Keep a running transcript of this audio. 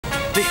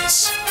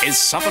This is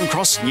Southern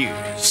Cross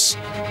News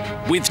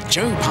with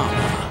Joe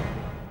Palmer.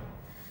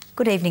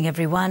 Good evening,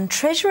 everyone.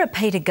 Treasurer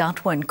Peter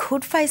Gutwein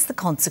could face the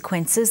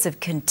consequences of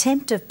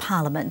contempt of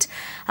Parliament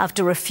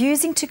after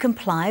refusing to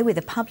comply with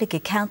a Public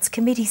Accounts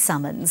Committee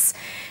summons.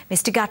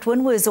 Mr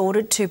Gutwein was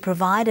ordered to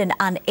provide an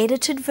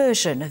unedited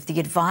version of the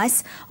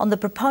advice on the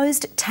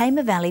proposed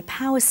Tamar Valley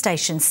Power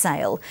Station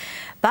sale.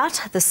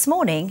 But this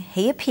morning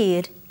he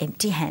appeared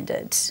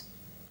empty-handed.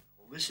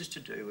 This is to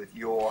do with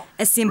your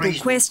a simple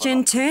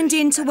question turned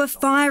into a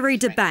fiery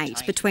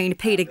debate between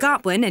Peter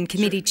Gutwein and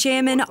committee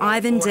chairman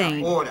Ivan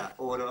Dean. Order.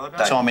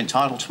 So I'm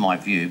entitled to my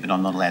view, but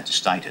I'm not allowed to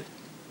state it.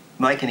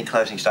 Make any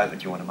closing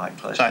statement you want to make,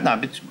 please. So, no,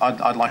 but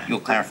I'd like your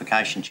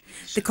clarification.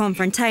 The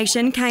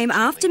confrontation came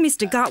after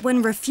Mr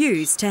Gutwein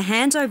refused to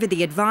hand over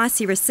the advice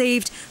he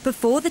received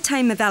before the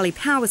Tamar Valley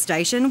Power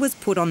Station was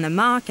put on the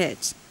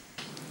market.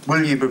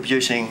 Will you be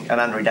producing an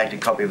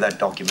unredacted copy of that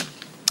document?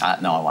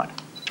 No, I won't.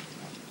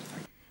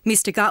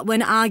 Mr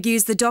Gutwein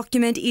argues the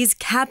document is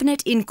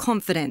cabinet in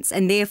confidence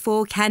and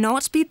therefore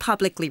cannot be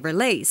publicly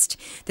released,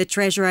 the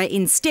Treasurer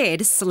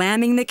instead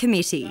slamming the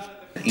committee.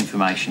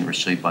 Information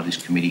received by this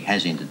committee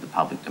has entered the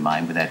public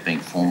domain without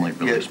being formally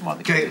released by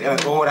the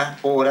committee.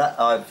 Order.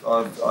 I've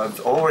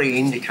already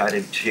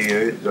indicated to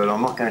you that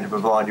I'm not going to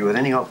provide you with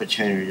any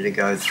opportunity to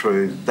go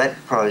through that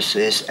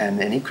process and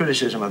any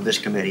criticism of this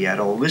committee at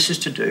all. This is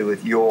to do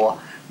with your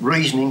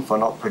reasoning for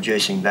not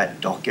producing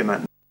that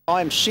document.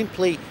 I'm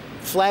simply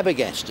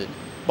flabbergasted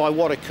by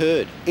what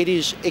occurred. It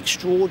is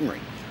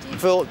extraordinary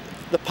for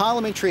the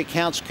Parliamentary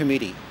Accounts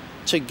Committee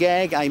to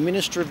gag a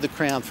Minister of the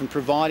Crown from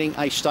providing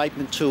a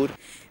statement to it.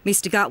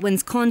 Mr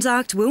Gutwein's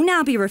conduct will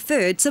now be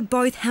referred to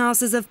both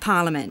Houses of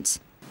Parliament.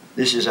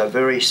 This is a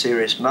very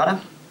serious matter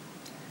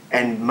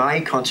and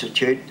may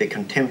constitute the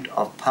contempt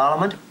of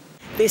Parliament.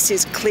 This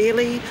is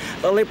clearly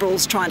the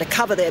Liberals trying to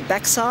cover their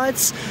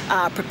backsides,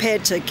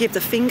 prepared to give the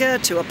finger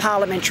to a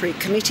parliamentary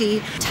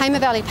committee. Tamar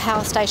Valley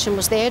Power Station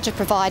was there to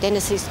provide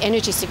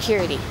energy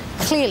security.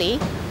 Clearly,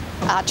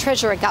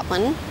 Treasurer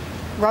Gutwein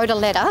wrote a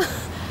letter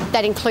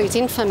that includes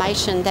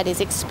information that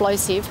is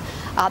explosive,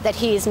 that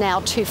he is now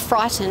too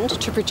frightened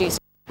to produce.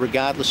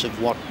 Regardless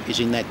of what is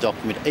in that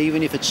document,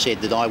 even if it said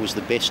that I was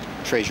the best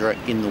Treasurer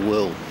in the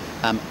world,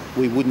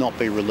 we would not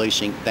be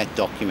releasing that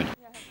document.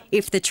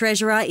 If the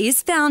Treasurer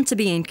is found to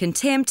be in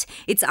contempt,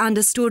 it's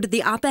understood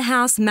the Upper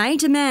House may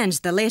demand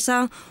the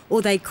letter,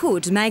 or they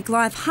could make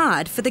life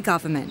hard for the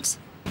government.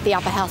 The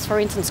Upper House, for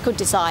instance, could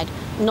decide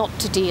not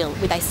to deal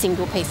with a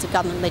single piece of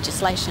government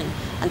legislation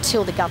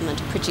until the government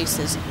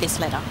produces this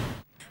letter.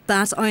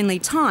 But only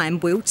time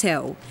will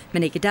tell.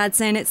 Monica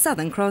Dadson at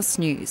Southern Cross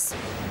News.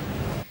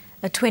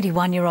 A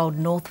 21-year-old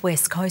North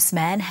West Coast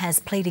man has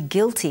pleaded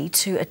guilty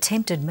to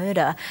attempted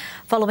murder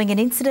following an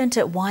incident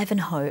at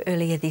Wivenhoe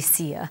earlier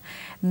this year.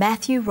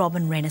 Matthew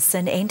Robin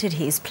Renison entered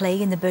his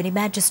plea in the Burnie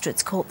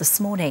Magistrates Court this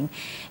morning.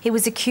 He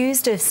was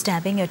accused of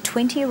stabbing a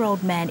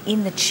 20-year-old man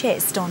in the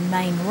chest on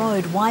Main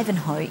Road,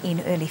 Wivenhoe,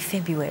 in early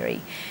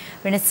February.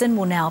 Renison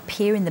will now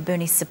appear in the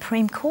Burnie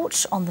Supreme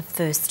Court on the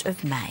 1st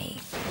of May.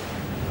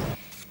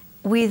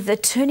 With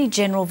Attorney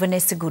General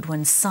Vanessa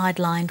Goodwin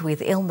sidelined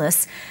with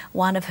illness,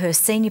 one of her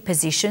senior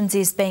positions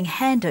is being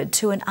handed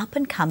to an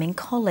up-and-coming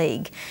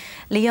colleague.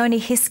 Leonie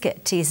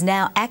Hiskett is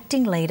now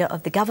acting leader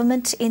of the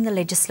government in the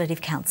Legislative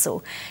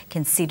Council.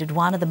 Considered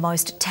one of the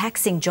most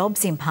taxing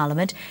jobs in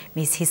Parliament,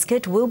 Ms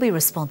Hiskett will be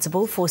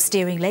responsible for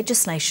steering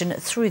legislation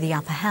through the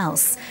Upper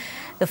House.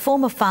 The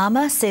former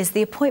farmer says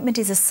the appointment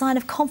is a sign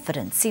of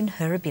confidence in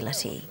her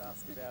ability.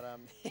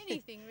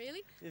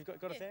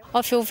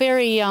 I feel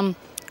very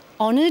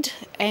honoured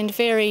and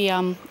very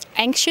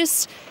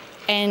anxious,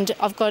 and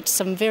I've got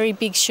some very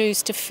big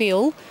shoes to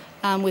fill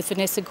with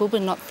Vanessa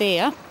Goodwin not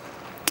there,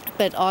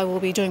 but I will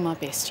be doing my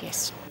best,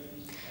 yes.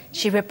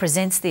 She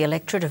represents the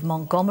electorate of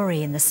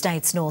Montgomery in the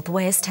state's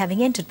northwest,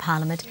 having entered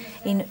Parliament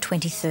in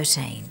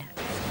 2013.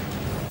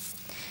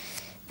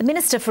 The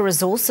Minister for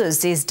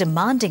Resources is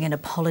demanding an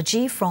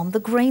apology from the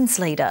Greens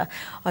leader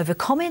over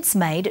comments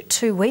made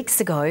 2 weeks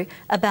ago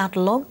about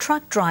log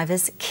truck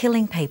drivers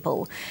killing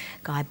people.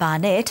 Guy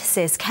Barnett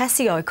says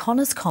Cassie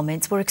O'Connor's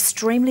comments were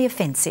extremely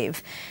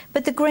offensive,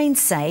 but the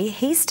Greens say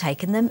he's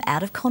taken them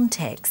out of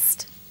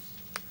context.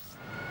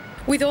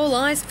 With all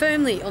eyes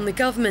firmly on the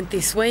government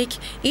this week,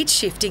 it's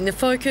shifting the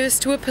focus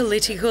to a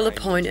political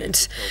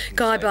opponent.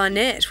 Guy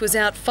Barnett was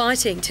out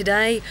fighting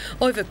today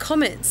over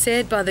comments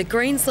said by the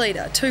Greens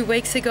leader 2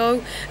 weeks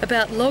ago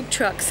about log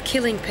trucks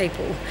killing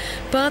people.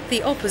 But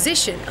the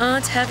opposition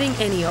aren't having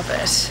any of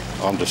it.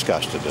 I'm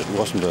disgusted. It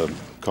wasn't a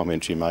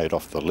comment she made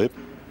off the lip.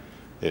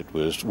 It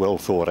was well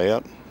thought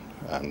out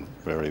and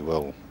very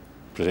well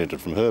presented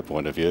from her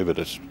point of view, but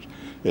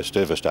it's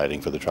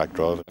devastating for the truck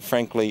driver.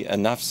 Frankly,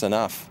 enough's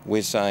enough.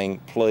 We're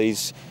saying,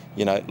 please,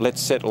 let's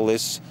settle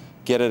this,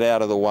 get it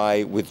out of the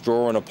way,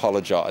 withdraw and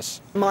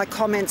apologise. My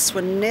comments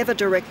were never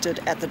directed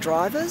at the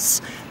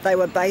drivers. They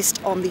were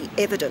based on the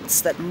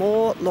evidence that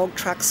more log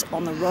trucks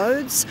on the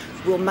roads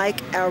will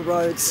make our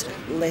roads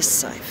less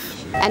safe.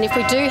 And if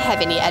we do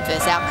have any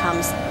adverse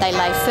outcomes, they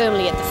lay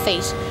firmly at the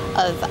feet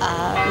of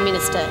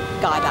Minister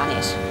Guy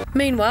Barnett.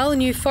 Meanwhile,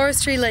 new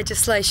forestry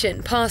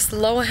legislation passed the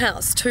lower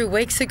house 2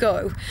 weeks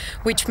ago,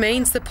 which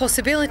means the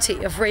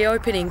possibility of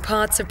reopening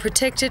parts of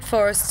protected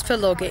forests for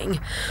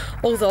logging.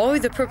 Although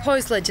the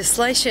proposed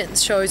legislation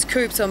shows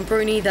coops on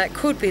Bruny that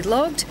could be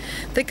logged,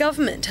 the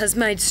government has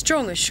made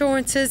strong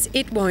assurances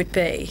it won't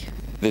be.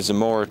 There's a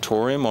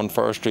moratorium on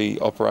forestry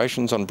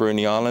operations on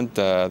Bruny Island.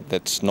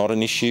 That's not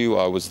an issue.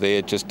 I was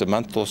there just a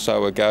month or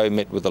so ago,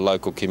 met with the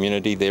local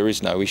community. There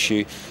is no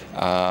issue.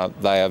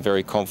 They are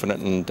very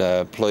confident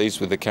and pleased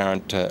with the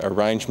current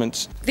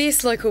arrangements.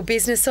 This local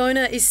business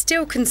owner is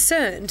still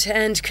concerned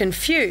and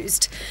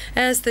confused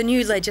as the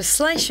new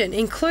legislation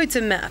includes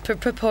a map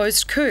of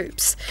proposed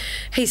coops.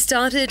 He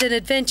started an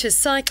adventure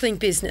cycling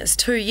business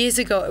 2 years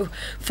ago,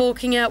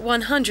 forking out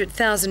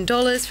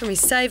 $100,000 from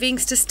his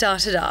savings to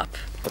start it up.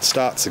 If it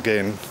starts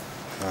again,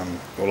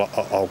 well,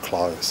 I'll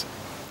close.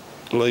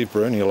 Leave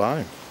Bruny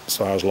alone, as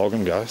far as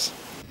logging goes.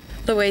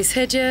 Louise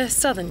Hedger,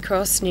 Southern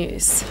Cross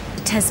News.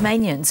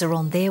 Tasmanians are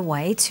on their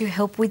way to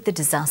help with the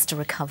disaster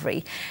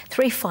recovery.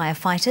 3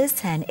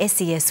 firefighters, an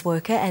SES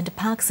worker and a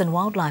Parks and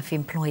Wildlife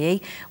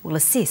employee will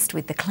assist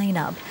with the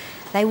clean-up.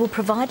 They will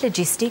provide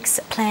logistics,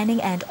 planning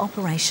and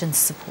operations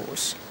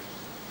support.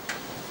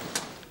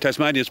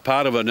 Tasmania is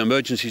part of an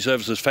emergency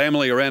services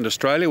family around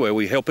Australia where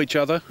we help each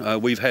other.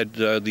 We've had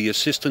the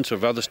assistance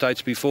of other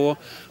states before.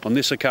 On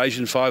this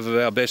occasion, 5 of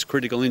our best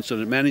critical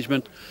incident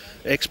management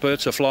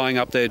experts are flying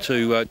up there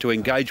to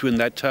engage with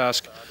that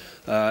task,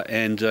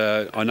 and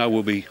I know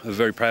we'll be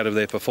very proud of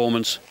their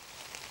performance.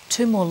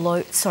 20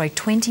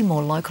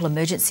 more local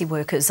emergency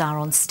workers are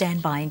on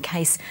standby in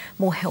case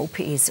more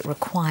help is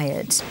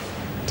required.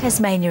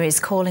 Tasmania is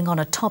calling on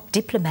a top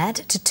diplomat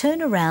to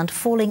turn around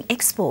falling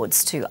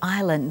exports to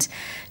Ireland.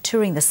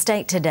 Touring the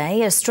state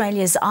today,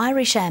 Australia's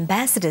Irish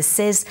ambassador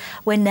says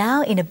we're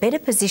now in a better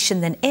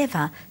position than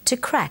ever to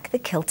crack the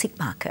Celtic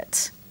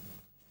market.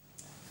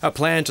 A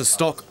plan to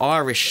stock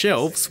Irish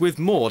shelves with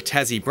more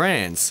Tassie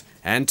brands.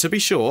 And to be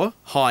sure,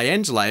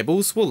 high-end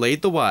labels will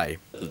lead the way.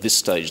 At this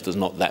stage, there's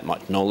not that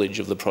much knowledge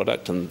of the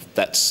product, and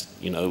that's,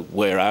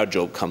 where our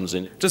job comes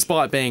in.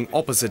 Despite being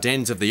opposite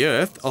ends of the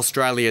earth,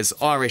 Australia's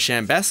Irish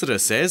ambassador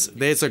says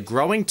there's a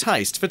growing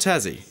taste for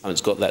Tassie. It's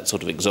got that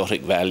sort of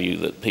exotic value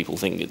that people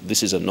think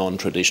this is a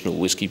non-traditional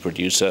whisky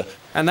producer.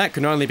 And that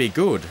can only be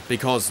good,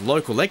 because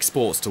local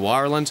exports to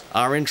Ireland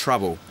are in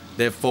trouble.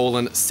 They've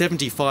fallen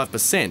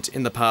 75%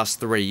 in the past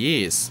 3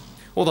 years.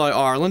 Although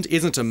Ireland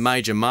isn't a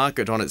major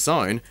market on its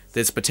own,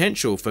 there's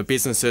potential for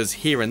businesses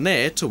here and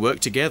there to work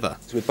together.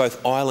 We're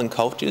both island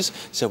cultures,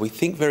 so we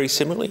think very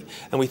similarly,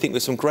 and we think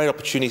there's some great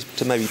opportunities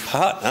to maybe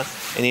partner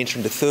and enter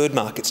into third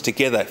markets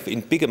together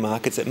in bigger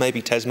markets that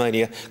maybe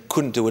Tasmania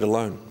couldn't do it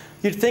alone.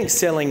 You'd think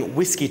selling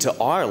whisky to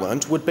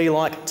Ireland would be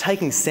like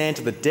taking sand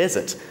to the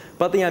desert,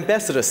 but the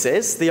ambassador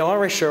says the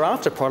Irish are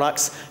after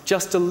products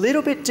just a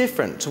little bit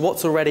different to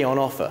what's already on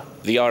offer.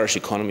 The Irish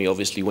economy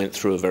obviously went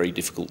through a very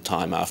difficult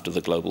time after the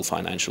global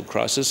financial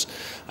crisis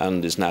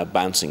and is now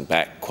bouncing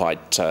back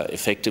quite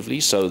effectively,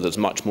 so there's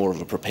much more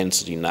of a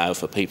propensity now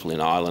for people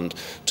in Ireland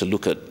to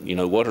look at,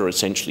 what are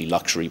essentially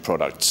luxury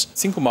products.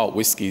 Single malt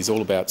whisky is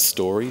all about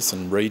stories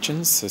and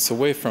regions, so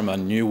we're from a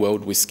new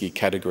world whisky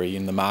category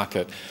in the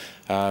market.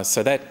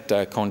 So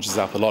that conjures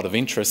up a lot of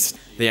interest.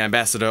 The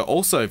ambassador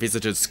also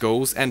visited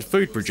schools and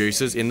food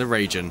producers in the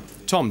region.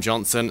 Tom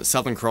Johnson,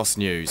 Southern Cross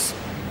News.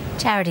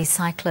 Charity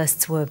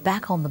cyclists were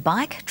back on the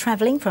bike,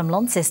 travelling from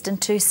Launceston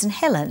to St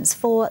Helens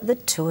for the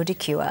Tour de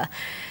Cure.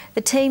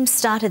 The team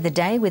started the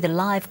day with a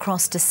live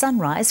cross to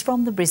sunrise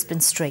from the Brisbane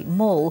Street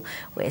Mall,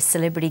 where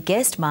celebrity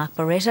guest Mark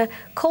Barretta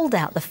called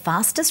out the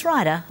fastest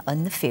rider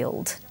on the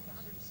field.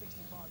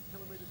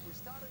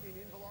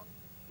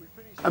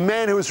 A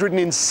man who has ridden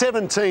in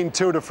 17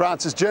 Tour de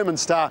France's German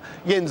star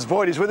Jens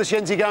Voigt is with us.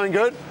 Jens, you going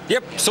good?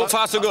 Yep, so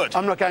far so good.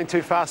 I'm not going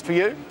too fast for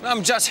you.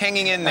 I'm just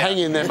hanging in there. Hang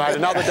in there, mate.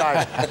 Another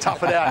day.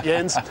 Tough it out,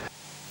 Jens.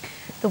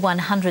 The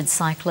 100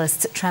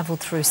 cyclists travelled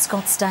through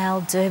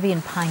Scottsdale, Derby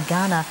and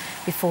Paingana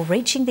before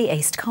reaching the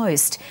East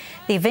Coast.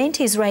 The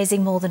event is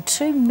raising more than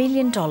 $2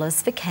 million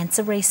for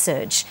cancer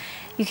research.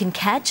 You can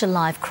catch a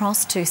live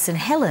cross to St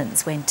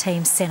Helens when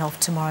teams set off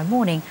tomorrow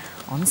morning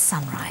on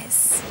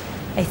sunrise.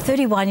 A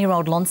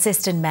 31-year-old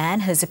Launceston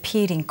man has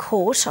appeared in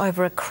court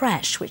over a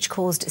crash which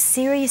caused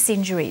serious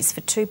injuries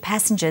for 2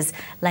 passengers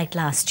late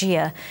last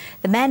year.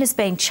 The man is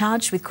being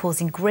charged with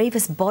causing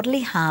grievous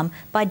bodily harm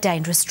by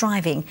dangerous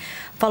driving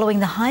following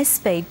the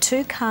high-speed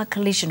 2-car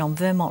collision on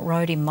Vermont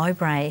Road in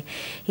Mowbray.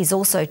 He's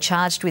also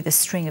charged with a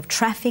string of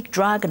traffic,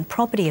 drug and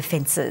property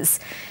offences.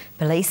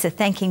 Police are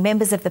thanking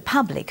members of the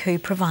public who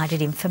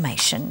provided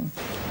information.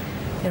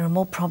 There are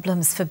more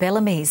problems for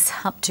Bellamy's.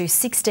 Up to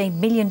 $16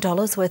 million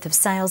worth of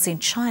sales in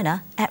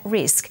China at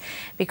risk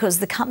because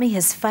the company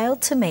has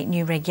failed to meet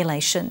new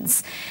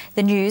regulations.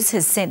 The news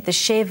has sent the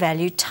share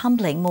value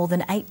tumbling more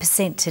than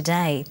 8%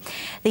 today.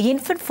 The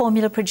infant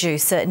formula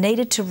producer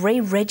needed to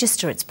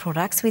re-register its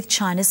products with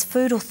China's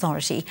Food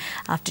Authority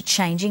after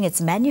changing its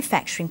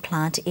manufacturing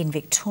plant in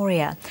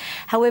Victoria.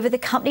 However, the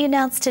company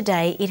announced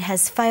today it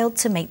has failed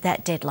to meet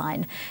that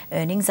deadline.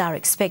 Earnings are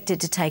expected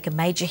to take a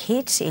major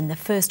hit in the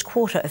first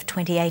quarter of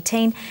 2020.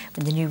 2018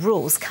 when the new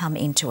rules come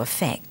into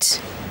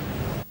effect.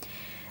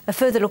 A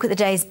further look at the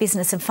day's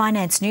business and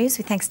finance news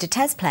with thanks to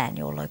Tasplan,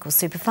 your local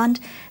super fund.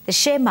 The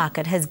share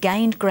market has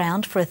gained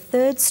ground for a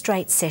third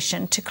straight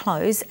session to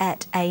close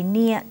at a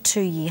near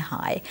 2-year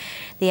high.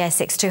 The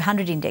ASX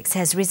 200 index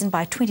has risen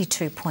by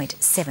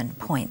 22.7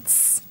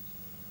 points.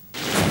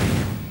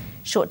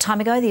 Short time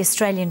ago, the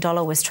Australian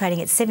dollar was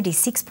trading at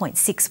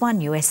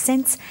 76.61 US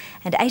cents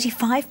and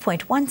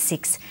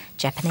 85.16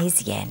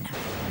 Japanese yen.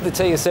 The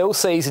TSL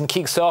season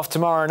kicks off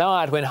tomorrow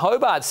night when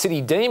Hobart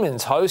City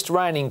Demons host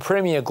reigning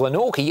Premier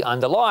Glenorchy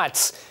under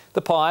lights.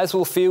 The Pies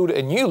will field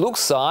a new look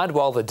side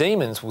while the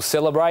Demons will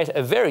celebrate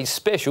a very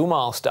special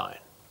milestone.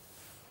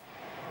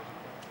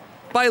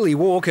 Bailey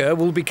Walker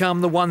will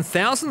become the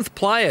 1,000th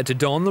player to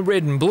don the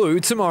red and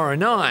blue tomorrow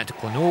night.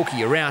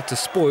 Glenorchy are out to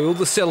spoil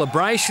the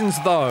celebrations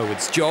though.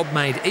 Its job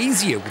made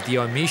easier with the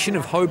omission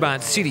of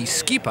Hobart City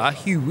skipper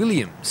Hugh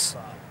Williams.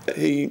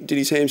 He did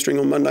his hamstring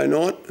on Monday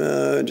night,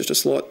 just a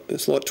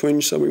slight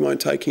twinge, so we won't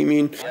take him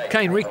in.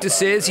 Kane Richter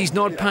says he's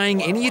not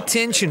paying any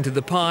attention to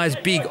the Pies'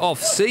 big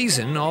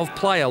off-season of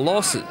player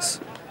losses.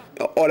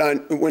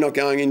 We're not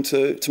going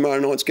into tomorrow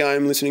night's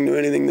game listening to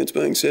anything that's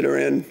being said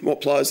around what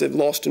players they've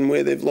lost and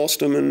where they've lost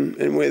them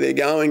and where they're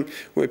going.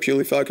 We're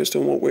purely focused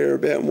on what we're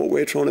about and what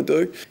we're trying to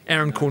do.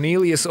 Aaron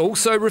Cornelius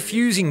also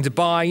refusing to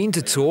buy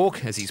into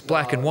talk as his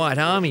black and white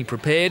army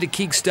prepare to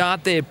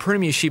kickstart their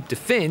premiership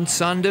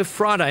defence under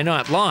Friday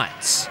night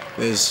lights.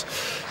 There's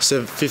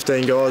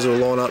 15 guys who are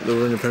lined up that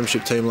were in the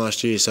premiership team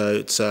last year,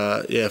 so it's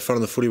front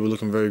of the footy we're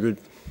looking very good.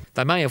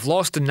 They may have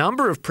lost a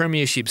number of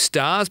premiership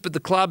stars, but the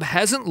club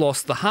hasn't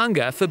lost the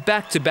hunger for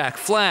back-to-back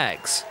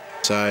flags.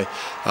 So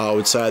I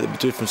would say that the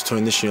difference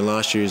between this year and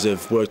last year is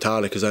they've worked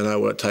harder because they know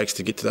what it takes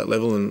to get to that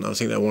level, and I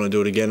think they want to do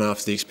it again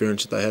after the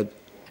experience that they had.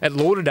 At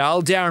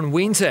Lauderdale, Darren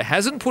Winter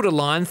hasn't put a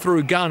line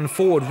through gun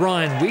forward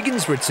Ryan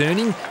Wiggins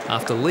returning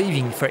after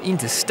leaving for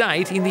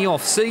interstate in the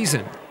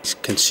off-season. He's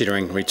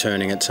considering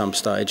returning at some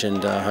stage,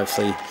 and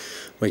hopefully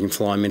we can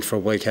fly him in for a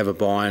week, have a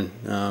buy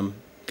and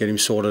get him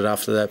sorted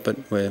after that, but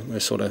we're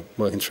sort of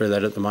working through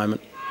that at the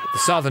moment. The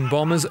Southern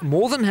Bombers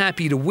more than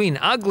happy to win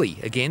ugly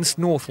against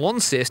North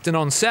Launceston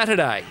on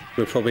Saturday.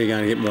 We're probably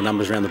going to get more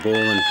numbers around the ball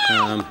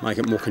and make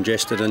it more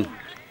congested and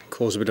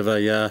cause a bit of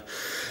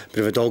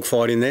a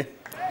dogfight in there.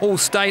 All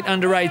state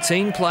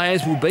under-18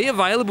 players will be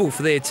available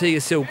for their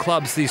TSL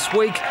clubs this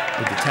week,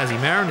 with the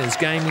Tassie Mariners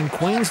game in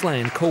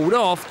Queensland called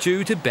off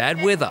due to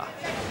bad weather.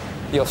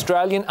 The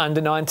Australian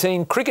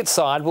under-19 cricket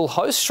side will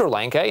host Sri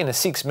Lanka in a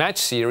 6-match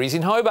series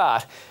in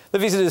Hobart. The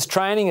visitors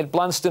training at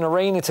Blunston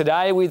Arena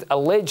today with a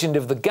legend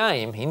of the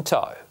game in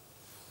tow.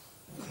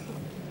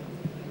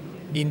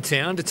 In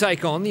town to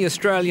take on the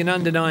Australian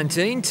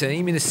under-19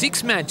 team in a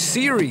 6-match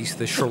series,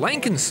 the Sri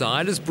Lankan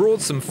side has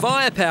brought some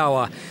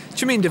firepower.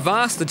 Chaminda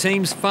Vas, the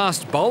team's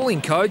fast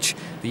bowling coach,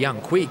 the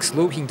young quicks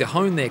looking to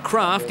hone their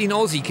craft in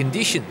Aussie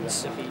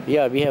conditions.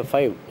 Yeah, we have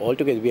 5.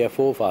 Altogether we have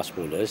 4 fast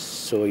bowlers,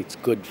 so it's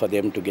good for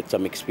them to get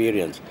some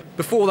experience.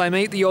 Before they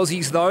meet the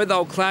Aussies though,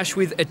 they'll clash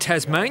with a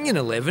Tasmanian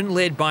 11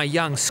 led by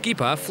young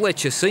skipper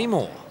Fletcher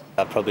Seymour.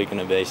 They're probably going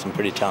to be some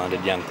pretty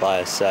talented young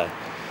players, so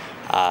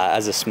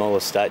as a smaller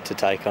state to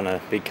take on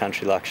a big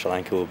country like Sri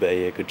Lanka will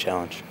be a good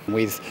challenge.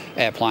 With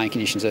our playing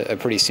conditions are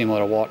pretty similar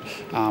to what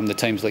the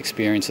teams will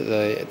experience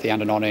at the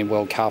Under-19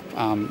 World Cup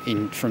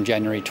from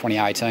January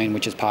 2018,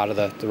 which is part of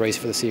the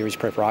reason for the series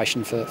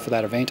preparation for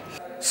that event.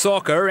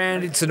 Soccer,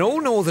 and it's an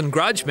all-Northern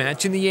grudge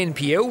match in the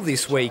NPL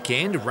this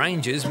weekend.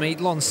 Rangers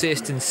meet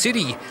Launceston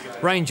City.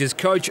 Rangers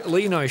coach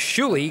Lino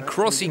Shuley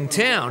crossing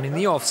town in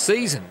the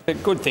off-season. The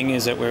good thing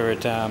is that we're at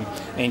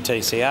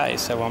NTCA,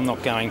 so I'm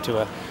not going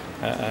to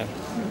a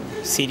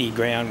city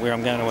ground where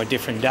I'm going to a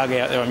different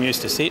dugout that I'm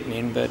used to sitting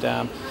in, but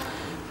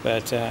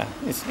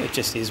it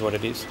just is what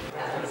it is.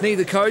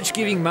 Neither coach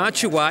giving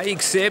much away,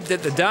 except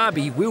that the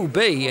derby will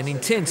be an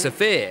intense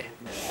affair.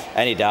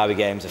 Any derby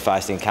game's a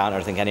feisty encounter,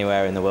 I think,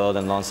 anywhere in the world,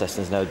 and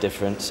Launceston's no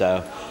different,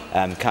 so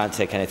can't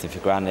take anything for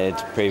granted.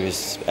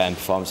 Previous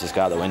performances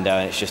go out the window,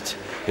 and it's just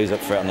who's up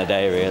for it on the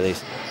day, really.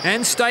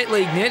 And State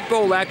League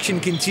netball action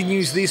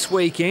continues this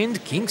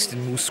weekend.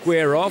 Kingston will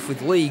square off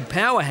with league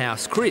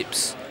powerhouse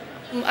Cripps.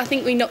 I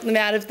think we knocked them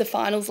out of the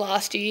finals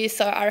last year,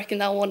 so I reckon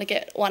they'll want to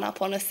get one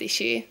up on us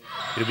this year.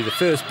 It'll be the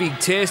first big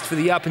test for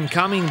the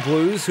up-and-coming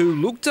Blues, who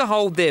look to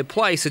hold their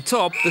place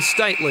atop the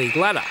State League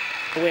ladder.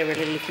 We're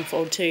really looking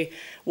forward to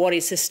what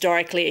is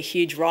historically a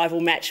huge rival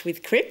match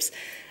with Cripps,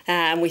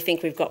 and we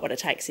think we've got what it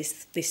takes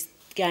this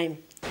game.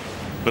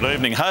 Good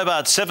evening.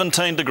 Hobart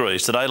 17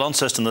 degrees today,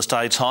 Launceston the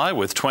state's high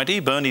with 20,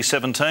 Burnie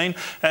 17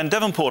 and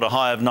Devonport a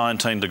high of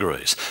 19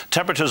 degrees.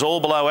 Temperatures all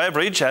below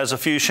average as a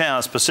few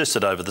showers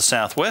persisted over the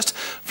southwest.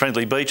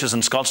 Friendly Beaches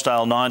and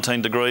Scottsdale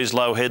 19 degrees,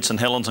 Low Head, St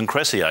Helens and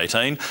Cressy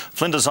 18.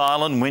 Flinders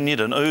Island,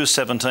 Wynyard and Ouse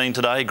 17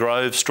 today,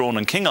 Grove, Strawn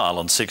and King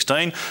Island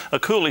 16. A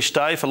coolish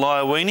day for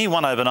Lyowini,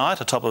 1 overnight,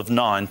 a top of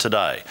 9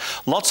 today.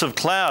 Lots of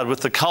cloud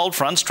with the cold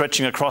front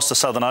stretching across the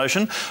Southern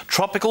Ocean.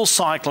 Tropical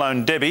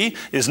cyclone Debbie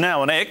is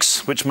now an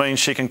X, which means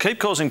she she can keep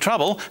causing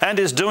trouble and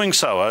is doing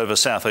so over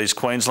south-east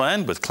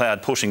Queensland, with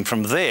cloud pushing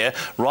from there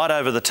right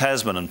over the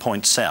Tasman and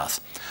points south.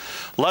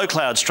 Low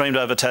cloud streamed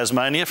over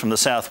Tasmania from the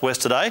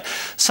southwest today.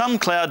 Some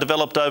cloud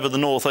developed over the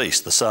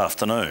northeast this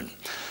afternoon.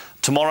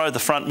 Tomorrow, the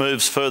front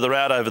moves further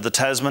out over the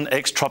Tasman.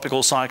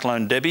 Ex-tropical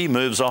cyclone Debbie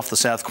moves off the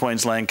South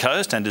Queensland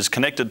coast and is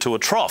connected to a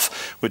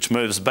trough, which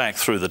moves back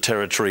through the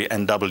Territory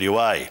and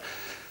WA.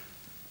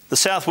 The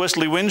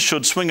southwesterly winds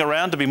should swing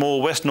around to be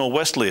more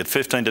west-northwesterly at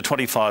 15 to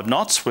 25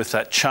 knots, with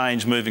that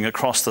change moving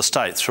across the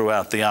state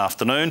throughout the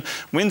afternoon.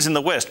 Winds in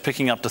the west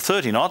picking up to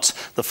 30 knots,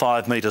 the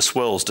 5-metre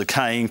swells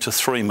decaying to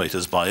 3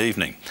 metres by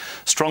evening.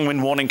 Strong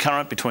wind warning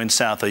current between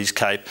South-East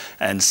Cape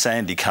and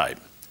Sandy Cape.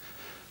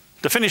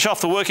 To finish off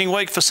the working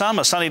week for some,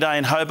 a sunny day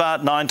in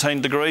Hobart,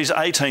 19 degrees,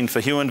 18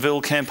 for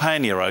Huonville,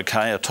 Campania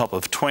okay, a top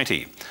of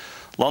 20.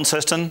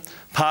 Launceston,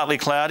 partly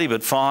cloudy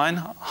but fine,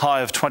 high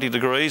of 20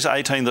 degrees,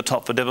 18 the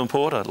top for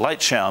Devonport, a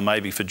late shower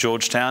maybe for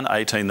Georgetown,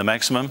 18 the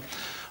maximum.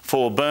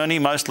 For Burnie,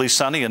 mostly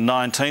sunny and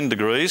 19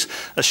 degrees,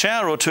 a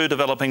shower or two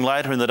developing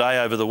later in the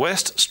day over the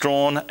west,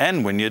 Strawn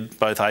and Wynyard,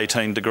 both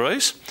 18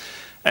 degrees.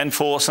 And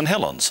for St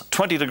Helens,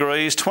 20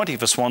 degrees, 20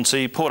 for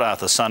Swansea, Port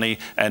Arthur sunny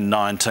and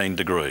 19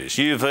 degrees.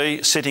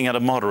 UV sitting at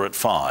a moderate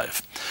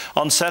 5.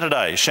 On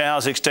Saturday,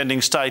 showers extending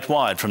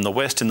statewide from the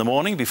west in the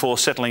morning before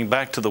settling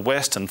back to the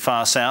west and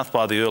far south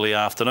by the early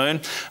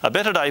afternoon. A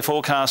better day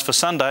forecast for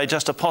Sunday,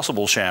 just a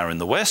possible shower in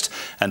the west,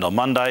 and on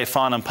Monday,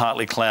 fine and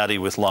partly cloudy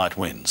with light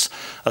winds.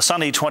 A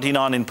sunny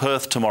 29 in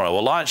Perth tomorrow,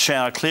 a light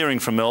shower clearing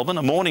from Melbourne,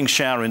 a morning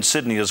shower in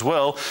Sydney as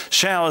well,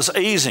 showers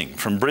easing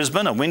from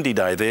Brisbane, a windy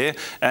day there,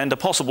 and a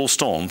possible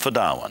storm for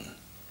Darwin.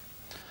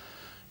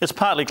 It's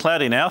partly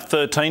cloudy now,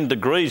 13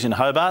 degrees in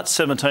Hobart,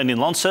 17 in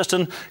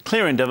Launceston,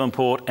 clear in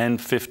Devonport and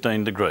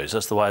 15 degrees.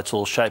 That's the way it's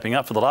all shaping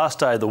up for the last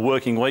day of the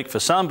working week for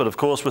some, but of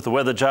course with the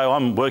weather, Jo,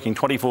 I'm working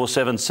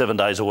 24/7, 7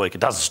 days a week.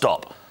 It doesn't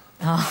stop.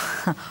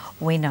 Oh,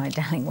 we know,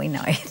 darling, we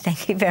know.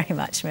 Thank you very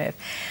much, Merv.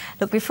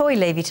 Look, before we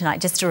leave you tonight,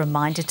 just a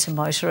reminder to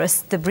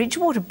motorists, the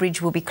Bridgewater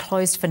Bridge will be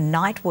closed for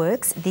night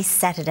works this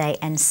Saturday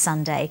and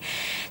Sunday.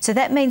 So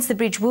that means the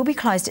bridge will be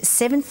closed at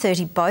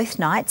 7:30 both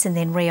nights and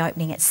then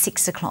reopening at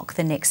 6 o'clock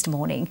the next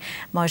morning.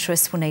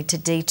 Motorists will need to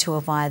detour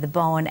via the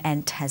Bowen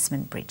and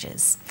Tasman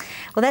bridges.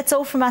 Well, that's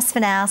all from us for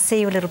now. See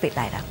you a little bit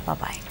later.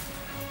 Bye-bye.